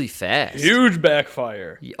weird really fast. Huge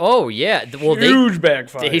backfire. Oh, yeah. Well, huge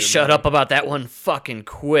backfire. They shut up about that one fucking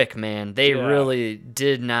quick, man. They really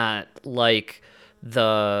did not like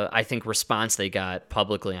I think response they got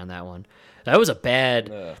publicly on that one. That was a bad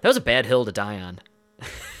hill to die on.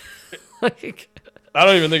 I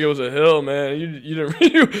don't even think it was a hill, man. You didn't.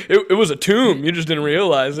 It was a tomb. You just didn't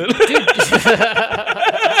realize it.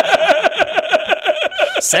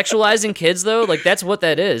 Sexualizing kids, though, like that's what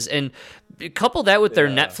that is. And couple that with their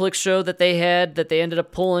Netflix show that they ended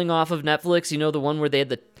up pulling off of Netflix. You know, the one where they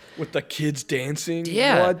had with the kids dancing.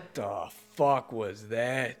 Yeah. What the fuck was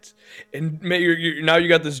that? And now you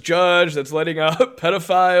got this judge that's letting out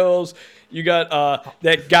pedophiles. You got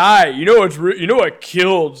that guy. You know what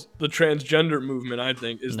killed the transgender movement, I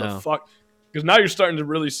think, is the fuck. Because now you're starting to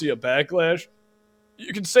really see a backlash.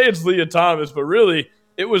 You can say it's Leah Thomas, but really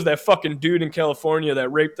it was that fucking dude in California that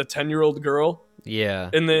raped the 10-year-old girl. Yeah.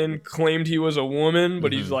 And then claimed he was a woman,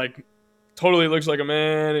 but he's like totally looks like a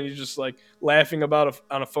man, and he's just like laughing about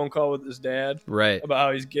on a phone call with his dad. Right. About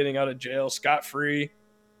how he's getting out of jail scot-free.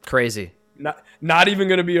 Crazy. Not even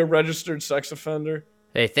going to be a registered sex offender.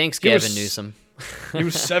 Hey, thanks, Gavin Newsom. He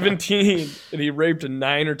was 17 and he raped a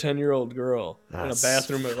 9 or 10-year-old girl in a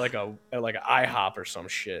bathroom at like an IHOP or some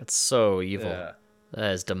shit. It's so evil. Yeah.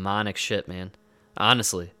 That is demonic shit, man.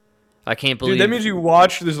 Honestly, I can't believe. Dude, that means you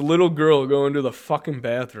watched this little girl go into the fucking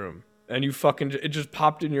bathroom and it just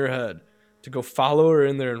popped in your head to go follow her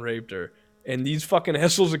in there and raped her. And these fucking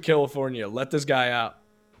assholes of California let this guy out.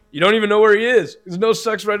 You don't even know where he is. There's no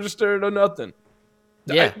sex register, no nothing.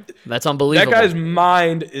 Yeah, that's unbelievable. That guy's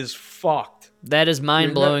mind is fucked. That is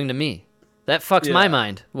mind-blowing to me. That fucks my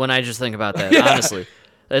mind when I just think about that, honestly.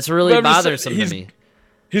 That's really bothersome to me.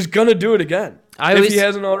 He's going to do it again, if he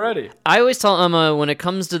hasn't already. I always tell Emma when it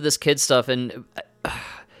comes to this kid stuff, and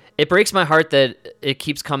it breaks my heart that it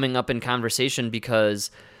keeps coming up in conversation because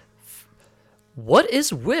what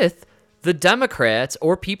is with the Democrats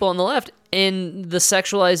or people on the left in the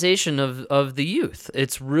sexualization of the youth.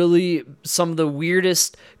 It's really some of the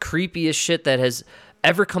weirdest, creepiest shit that has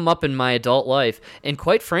ever come up in my adult life. And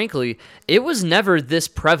quite frankly, it was never this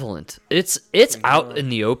prevalent. It's out in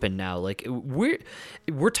the open now. Like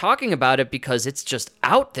we're talking about it because it's just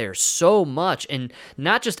out there so much, and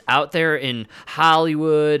not just out there in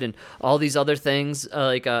Hollywood and all these other things,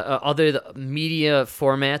 other media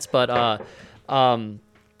formats, but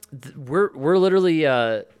we're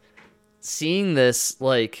literally seeing this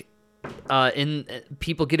in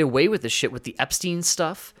people get away with this shit with the Epstein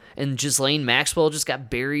stuff, and Ghislaine Maxwell just got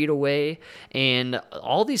buried away, and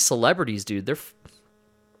all these celebrities, dude,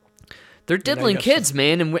 they're diddling kids,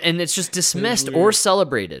 man, and it's just dismissed or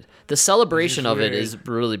celebrated. The celebration of it is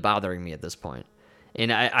really bothering me at this point,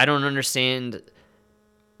 and I don't understand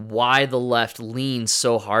why the left leans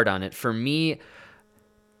so hard on it. For me,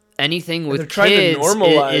 anything with kids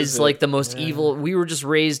is like the most evil. We were just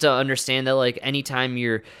raised to understand that anytime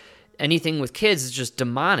anything with kids is just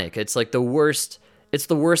demonic. It's like the worst. It's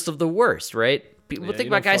the worst of the worst, right? Think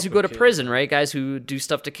about guys who go to prison, right? Guys who do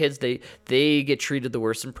stuff to kids, they get treated the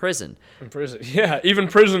worst in prison. Yeah. Even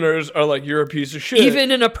prisoners are like, you're a piece of shit.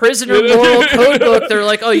 Even in a prisoner moral code book, they're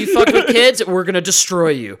like, oh, you fuck with kids, we're gonna destroy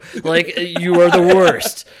you. Like, you are the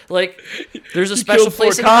worst. Like, there's a special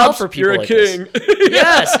place in hell for people like this.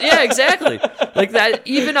 Yes, yeah, exactly. Like that.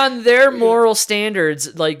 Even on their moral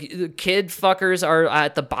standards, like kid fuckers are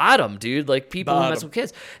at the bottom, dude. Like people who mess with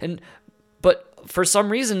kids, but for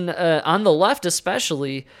some reason, on the left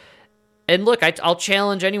especially, and look, I'll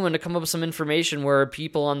challenge anyone to come up with some information where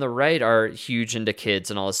people on the right are huge into kids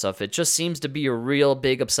and all this stuff. It just seems to be a real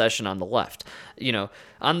big obsession on the left.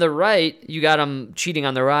 On the right, you got them cheating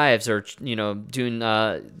on their wives or, doing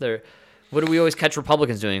their... What do we always catch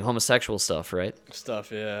Republicans doing? Homosexual stuff, right?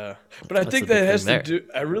 Yeah. But I think that has to do...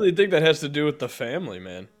 I really think that has to do with the family,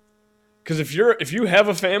 man. Because if you have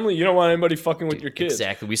a family, you don't want anybody fucking with your kids.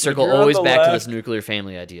 Exactly. We circle always back to this nuclear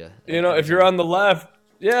family idea. If you're on the left,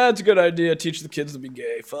 yeah, it's a good idea. Teach the kids to be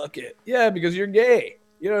gay. Fuck it. Yeah, because you're gay.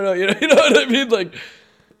 You don't know. You know what I mean? Like,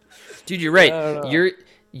 dude, you're right.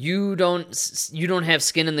 You don't have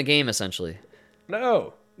skin in the game, essentially.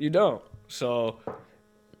 No, you don't. So,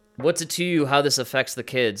 what's it to you how this affects the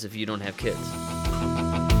kids if you don't have kids?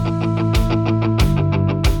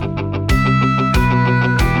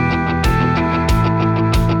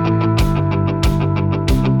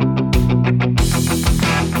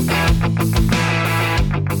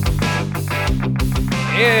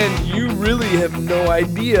 And you really have no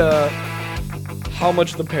idea how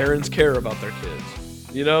much the parents care about their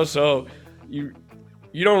kids. So you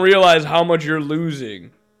don't realize how much you're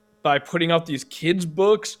losing by putting out these kids'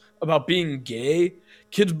 books about being gay,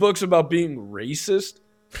 kids' books about being racist.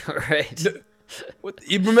 Right.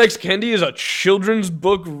 Ibram X. Kendi is a children's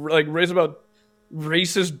book raised about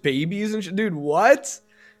racist babies and shit. Dude, what?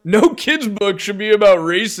 No kids' book should be about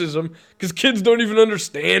racism because kids don't even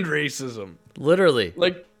understand racism. Literally.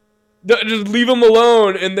 Just leave them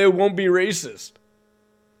alone and they won't be racist.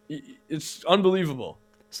 It's unbelievable.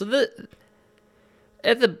 So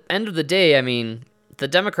at the end of the day, I mean, the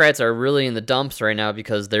Democrats are really in the dumps right now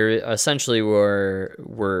because they're essentially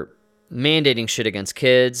were mandating shit against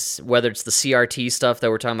kids, whether it's the CRT stuff that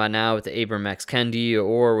we're talking about now with the Ibram X. Kendi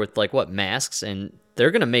or with masks, and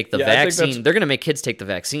they're gonna make the vaccine. They're gonna make kids take the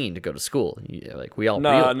vaccine to go to school. We all.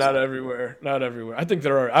 No, not everywhere. Not everywhere. I think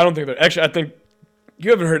there are. I don't think there. Actually, I think you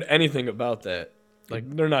haven't heard anything about that.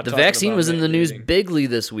 They're not. The vaccine was in the news bigly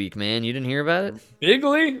this week, man. You didn't hear about it?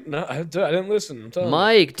 Bigly? No, I didn't listen.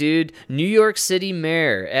 Mike, dude, New York City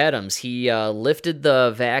Mayor Adams, he lifted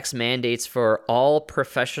the vax mandates for all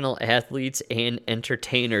professional athletes and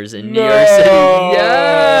entertainers in New York City.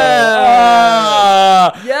 Yeah.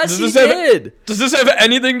 Yes, he did. Does this have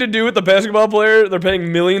anything to do with the basketball player? They're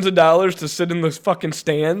paying millions of dollars to sit in the fucking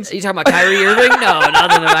stands. Are you talking about Kyrie Irving? No,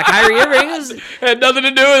 nothing about Kyrie Irving. Had nothing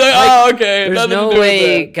to do with it. Okay. There's no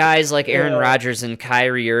way guys like Aaron Rodgers and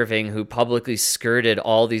Kyrie Irving, who publicly skirted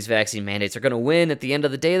all these vaccine mandates, are going to win at the end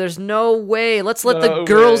of the day. There's no way. Let's let the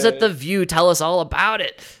girls at The View tell us all about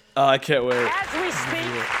it. I can't wait. As we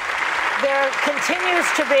speak, there continues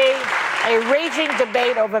to be a raging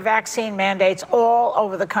debate over vaccine mandates all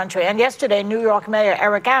over the country. And yesterday, New York Mayor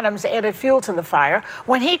Eric Adams added fuel to the fire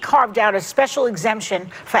when he carved out a special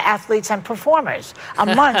exemption for athletes and performers a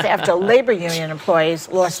month after labor union employees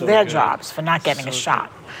lost their jobs for not getting a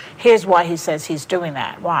shot. Here's why he says he's doing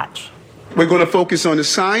that. Watch. We're going to focus on the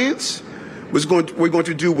science. We're going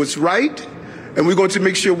to do what's right, and we're going to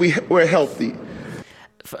make sure we're healthy.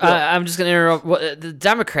 I'm just going to interrupt. The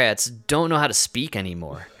Democrats don't know how to speak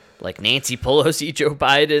anymore. like Nancy Pelosi, Joe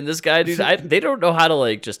Biden, this guy, dude. They don't know how to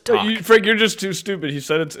like just talk. Frank, you're just too stupid. He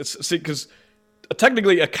said it's see, because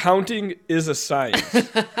technically accounting is a science.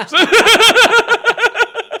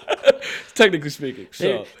 Technically speaking.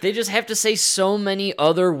 So They just have to say so many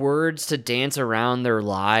other words to dance around their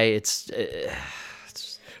lie. It's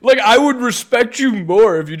like, I would respect you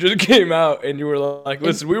more if you just came out and you were like,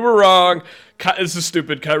 listen, we were wrong. This is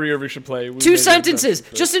stupid. Kyrie Irving should play. Two sentences.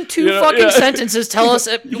 Just in two fucking sentences, tell us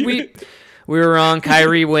we were wrong.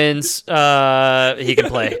 Kyrie wins. He can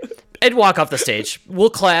play. And walk off the stage. We'll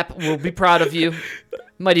clap. We'll be proud of you.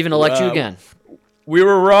 Might even elect you again. We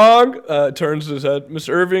were wrong. Turns to his head. Miss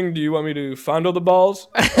Irving, do you want me to fondle the balls?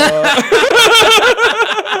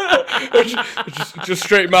 Just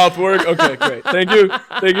straight mouth work. Okay, great. Thank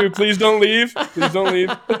you. Please don't leave.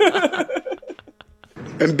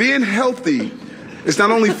 And being healthy is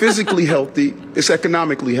not only physically healthy, it's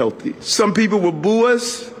economically healthy. Some people will boo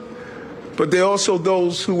us, but there are also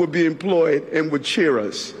those who will be employed and would cheer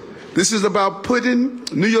us. This is about putting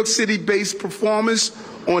New York City-based performers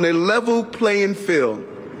on a level playing field.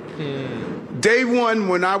 Day one,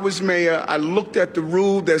 when I was mayor, I looked at the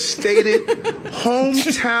rule that stated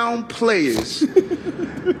hometown players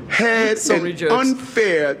had an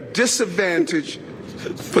unfair disadvantage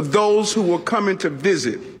for those who were coming to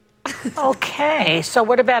visit. Okay, so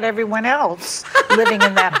what about everyone else living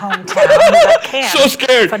in that hometown that can't? So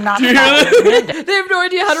scared. For not Do you hear that? They have no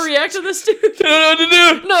idea how to react to this, dude. I don't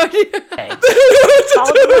know what to do. No idea.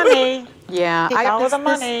 Follow the money. Yeah, Follow the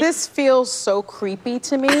money. This feels so creepy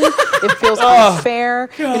to me. It feels unfair.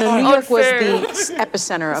 New York was the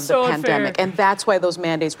epicenter of So the pandemic, and that's why those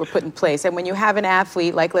mandates were put in place. And when you have an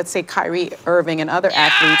athlete like, let's say, Kyrie Irving and other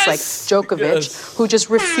athletes like Djokovic, who just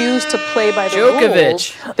refuse to play by the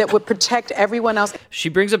rules that would protect everyone else. She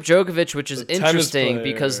brings up Djokovic, which is interesting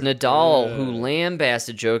because Nadal, who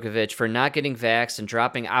lambasted Djokovic for not getting vaxxed and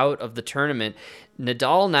dropping out of the tournament,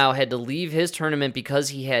 Nadal now had to leave his tournament because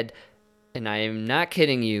he had, and I am not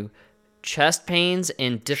kidding you, chest pains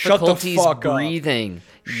and difficulties breathing.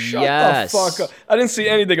 Shut the fuck up. I didn't see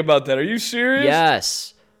anything about that. Are you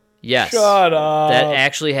serious? Yes. Shut up. That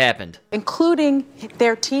actually happened. Including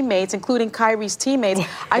their teammates, including Kyrie's teammates.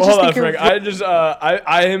 Hold on, Frank.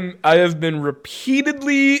 I have been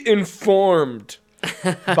repeatedly informed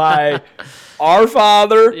by our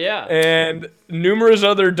father and numerous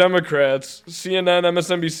other Democrats, CNN,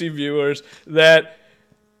 MSNBC viewers, that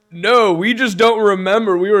no, we just don't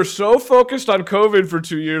remember. We were so focused on COVID for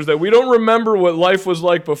 2 years that we don't remember what life was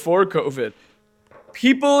like before COVID.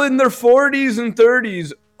 People in their 40s and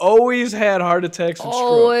 30s always had heart attacks and strokes.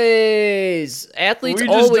 Always. Athletes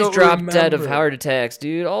always drop dead of heart attacks,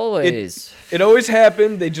 dude. Always. It always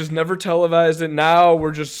happened. They just never televised it. Now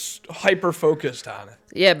we're just hyper-focused on it.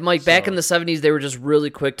 Yeah, Mike, back in the 70s, they were just really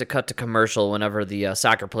quick to cut to commercial whenever the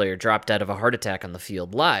soccer player dropped dead of a heart attack on the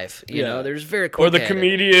field live. You know, they're just very quick. Or the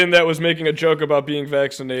comedian that was making a joke about being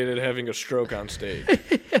vaccinated having a stroke on stage.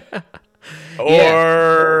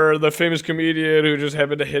 Or the famous comedian who just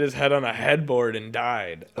happened to hit his head on a headboard and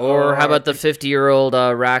died. Or how about the 50-year-old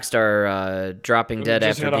rock star dropping dead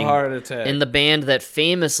after being a heart attack in the band that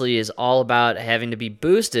famously is all about having to be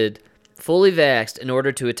boosted, fully vaxxed in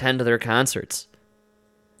order to attend to their concerts.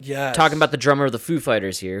 Yes. Talking about the drummer of the Foo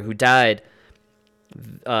Fighters here, who died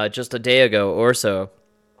just a day ago or so.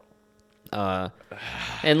 And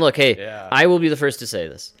look, hey, I will be the first to say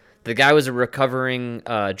this. The guy was a recovering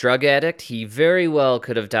drug addict. He very well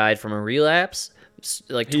could have died from a relapse.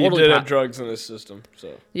 Like, he totally did have drugs in his system.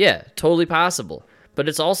 So yeah, totally possible. But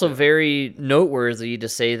it's also very noteworthy to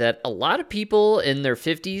say that a lot of people in their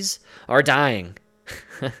 50s are dying.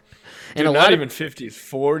 And a lot even 50s,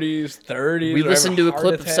 40s, 30s. We listened to a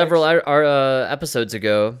clip several episodes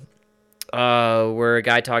ago where a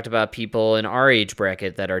guy talked about people in our age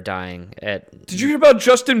bracket that are dying. Did you hear about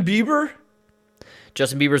Justin Bieber?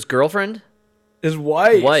 Justin Bieber's girlfriend? His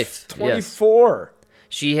wife. 24. Yes.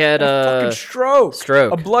 She had a fucking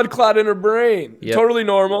stroke. A blood clot in her brain. Yep. Totally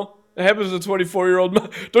normal. It happens to a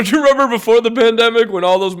 24-year-old. Don't you remember before the pandemic when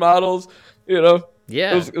all those models,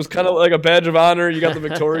 Yeah. It was kind of like a badge of honor. You got the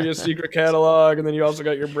Victoria's Secret catalog, and then you also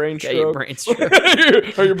got your brain stroke. Your brain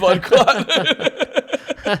stroke. Or your blood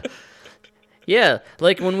clot. Yeah,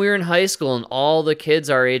 like when we were in high school and all the kids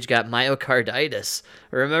our age got myocarditis.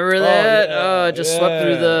 Remember that?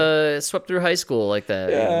 Swept through high school like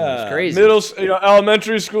that. Yeah. It was crazy.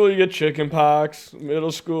 Elementary school, you get chicken pox.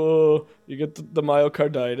 Middle school, you get the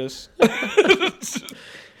myocarditis.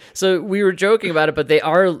 So we were joking about it, but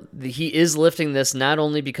he is lifting this not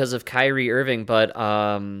only because of Kyrie Irving, but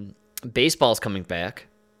baseball's coming back.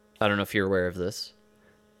 I don't know if you're aware of this.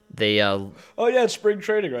 They Oh yeah, it's spring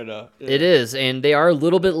training right now. Yeah. It is, and they are a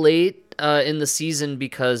little bit late in the season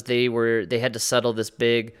because they had to settle this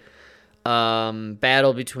big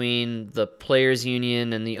battle between the players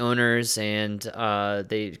union and the owners, and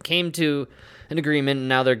they came to an agreement, and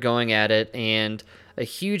now they're going at it. And a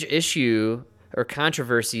huge issue or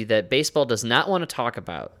controversy that baseball does not want to talk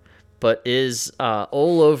about, but is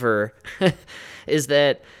all over, is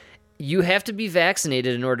that you have to be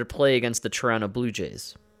vaccinated in order to play against the Toronto Blue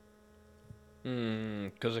Jays.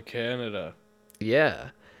 Because of Canada.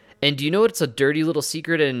 Yeah. And do you know what's a dirty little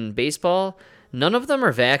secret in baseball? None of them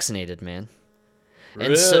are vaccinated, man. And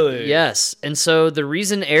Really? Yes. And so the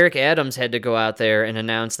reason Eric Adams had to go out there and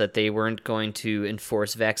announce that they weren't going to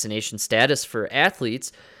enforce vaccination status for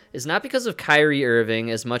athletes is not because of Kyrie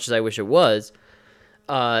Irving, as much as I wish it was.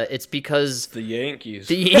 It's because the Yankees.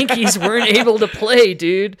 The Yankees weren't able to play,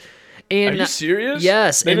 dude. And are you serious?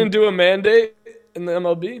 Yes. They didn't do a mandate in the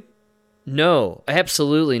MLB? No,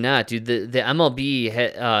 absolutely not, dude. The MLB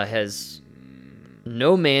has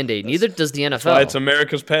no mandate. Neither does the NFL. That's why it's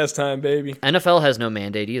America's pastime, baby. NFL has no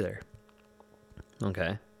mandate either.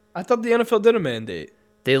 Okay. I thought the NFL did a mandate.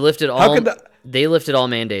 They lifted all. They lifted all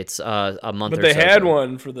mandates a month. But or they so had ago.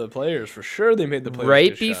 one for the players for sure. They made the players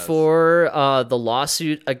right get before the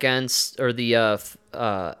lawsuit against or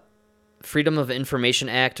the Freedom of Information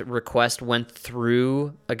Act request went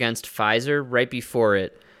through against Pfizer. Right before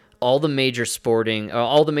it, all the major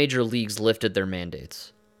leagues lifted their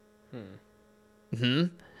mandates.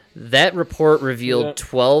 That report revealed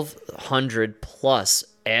 1,200 plus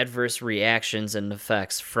adverse reactions and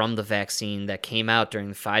effects from the vaccine that came out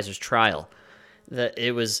during Pfizer's trial. That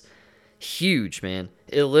it was huge, man.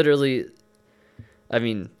 It literally, I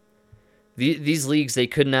mean, these leagues, they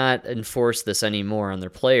could not enforce this anymore on their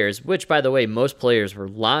players, which, by the way, most players were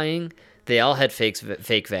lying. They all had fake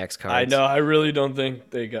vax cards. I know. I really don't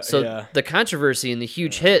think they got. So the controversy and the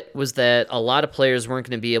huge hit was that a lot of players weren't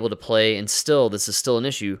going to be able to play, and this is still an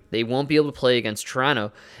issue. They won't be able to play against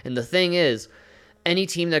Toronto. And the thing is, any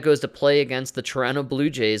team that goes to play against the Toronto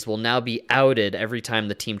Blue Jays will now be outed every time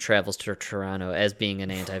the team travels to Toronto as being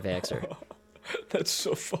an anti-vaxxer. That's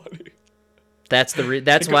so funny. That's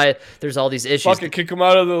why there's all these issues. Fucking kick them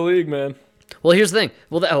out of the league, man. Well, here's the thing.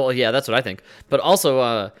 Well, yeah, that's what I think. But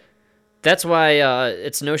also, that's why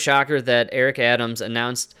it's no shocker that Eric Adams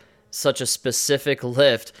announced such a specific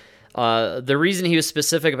lift. The reason he was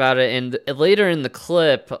specific about it, and later in the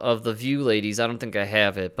clip of the View ladies, I don't think I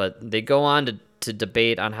have it, but they go on to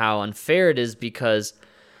debate on how unfair it is because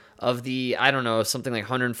of the, I don't know, something like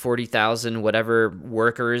 140,000 whatever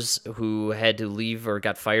workers who had to leave or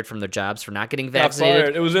got fired from their jobs for not getting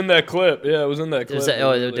vaccinated. It was in that clip. Yeah, it was in that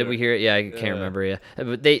clip. Did we hear it? Yeah, I can't remember. Yeah,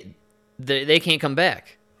 but they can't come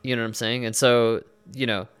back. You know what I'm saying? And so,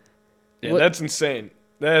 yeah, that's insane.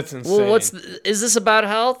 That's insane. Well, is this about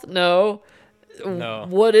health? No.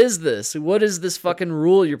 What is this? What is this fucking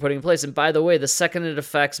rule you're putting in place? And by the way, the second it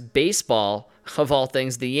affects baseball, of all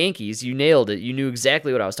things, the Yankees, you nailed it. You knew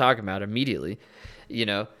exactly what I was talking about immediately. You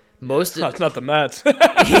know, it's not the Mets.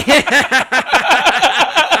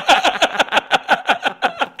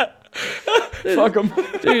 Fuck them.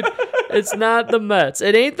 Dude, it's not the Mets.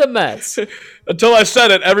 It ain't the Mets. Until I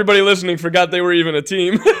said it, everybody listening forgot they were even a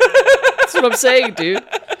team. That's what I'm saying, dude.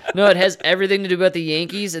 No, it has everything to do about the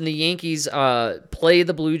Yankees, and the Yankees play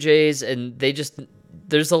the Blue Jays, and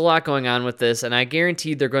there's a lot going on with this, and I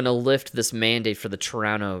guarantee they're going to lift this mandate for the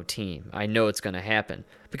Toronto team. I know it's going to happen.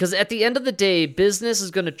 Because at the end of the day, business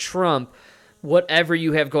is going to trump whatever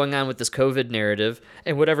you have going on with this COVID narrative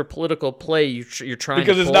and whatever political play you're trying to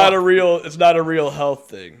because it's not a real health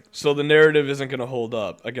thing. So the narrative isn't going to hold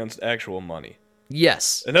up against actual money.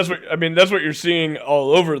 Yes. And that's what you're seeing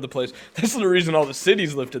all over the place. That's the reason all the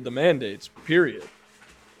cities lifted the mandates, period.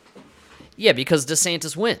 Yeah, because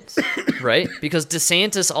DeSantis wins, right? Because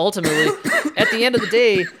DeSantis ultimately, at the end of the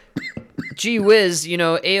day, gee whiz,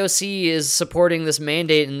 AOC is supporting this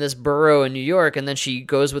mandate in this borough in New York, and then she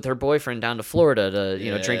goes with her boyfriend down to Florida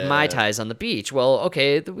to, drink Mai Tais on the beach. Well,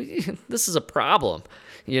 okay, this is a problem.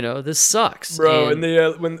 This sucks. Bro,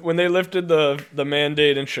 and when they lifted the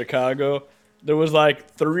mandate in Chicago, there was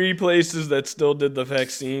like 3 places that still did the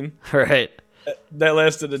vaccine. Right. That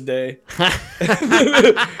lasted a day.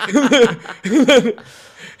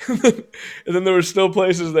 And then there were still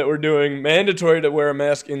places that were doing mandatory to wear a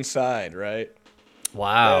mask inside, right?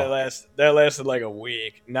 Wow. That lasted like a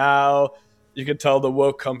week. Now you can tell the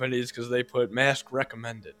woke companies because they put mask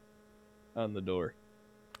recommended on the door.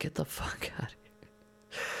 Get the fuck out of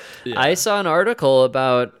here. Yeah. I saw an article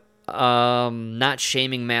about not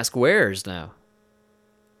shaming mask wearers now.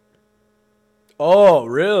 Oh,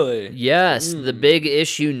 really? Yes, the big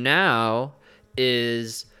issue now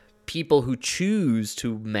is people who choose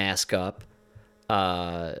to mask up,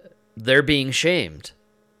 they're being shamed.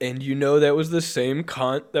 And you know that was the same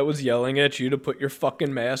cunt that was yelling at you to put your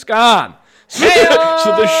fucking mask on. So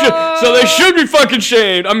they should be fucking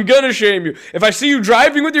shamed. I'm gonna shame you. If I see you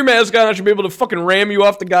driving with your mask on, I should be able to fucking ram you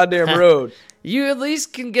off the goddamn road. You at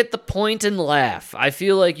least can get the point and laugh. I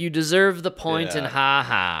feel like you deserve the point and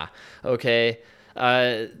ha-ha, okay?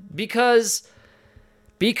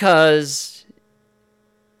 Because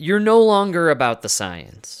you're no longer about the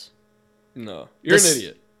science. No, you're an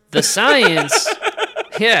idiot. The science...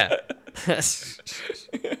 Yeah.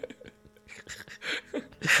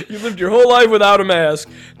 You lived your whole life without a mask.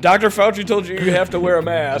 Dr. Fauci told you you have to wear a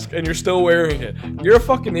mask, and you're still wearing it. You're a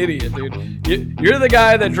fucking idiot, dude. You're the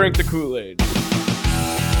guy that drank the Kool-Aid.